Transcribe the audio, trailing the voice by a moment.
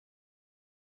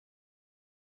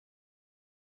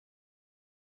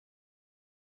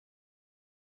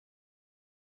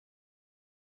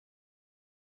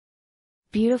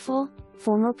Beautiful,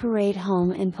 former parade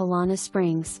home in Polana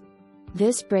Springs.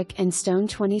 This brick and stone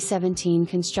 2017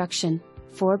 construction,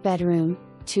 4-bedroom,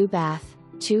 2-bath,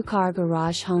 2-car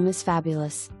garage home is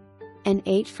fabulous. An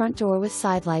 8-front door with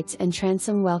sidelights and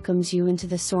transom welcomes you into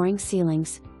the soaring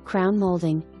ceilings, crown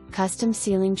molding, custom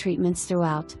ceiling treatments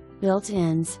throughout,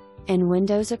 built-ins, and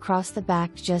windows across the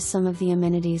back. Just some of the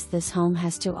amenities this home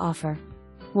has to offer.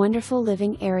 Wonderful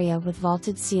living area with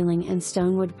vaulted ceiling and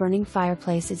stonewood burning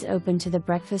fireplace is open to the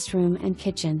breakfast room and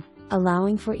kitchen,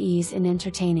 allowing for ease in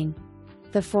entertaining.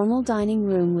 The formal dining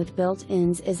room with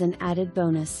built-ins is an added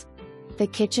bonus. The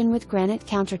kitchen with granite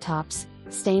countertops,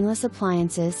 stainless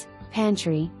appliances,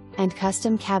 pantry, and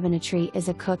custom cabinetry is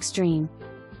a cook's dream.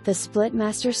 The split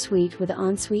master suite with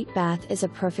ensuite bath is a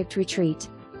perfect retreat.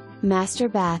 Master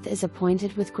bath is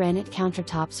appointed with granite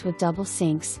countertops with double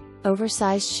sinks,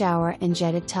 oversized shower and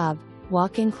jetted tub,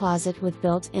 walk-in closet with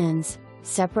built-ins,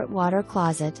 separate water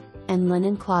closet, and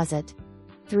linen closet.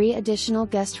 3 additional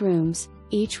guest rooms,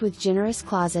 each with generous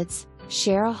closets,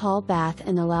 share a hall bath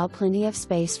and allow plenty of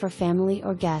space for family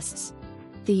or guests.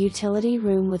 The utility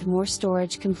room with more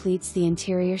storage completes the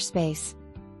interior space.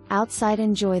 Outside,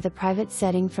 enjoy the private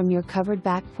setting from your covered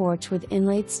back porch with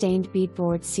inlaid stained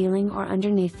beadboard ceiling or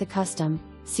underneath the custom,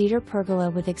 cedar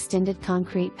pergola with extended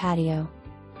concrete patio.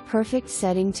 Perfect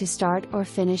setting to start or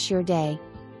finish your day.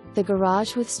 The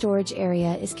garage with storage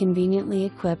area is conveniently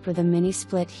equipped with a mini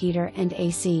split heater and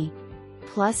AC.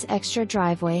 Plus, extra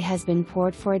driveway has been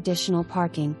poured for additional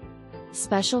parking.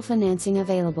 Special financing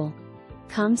available.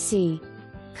 Come see.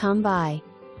 Come by.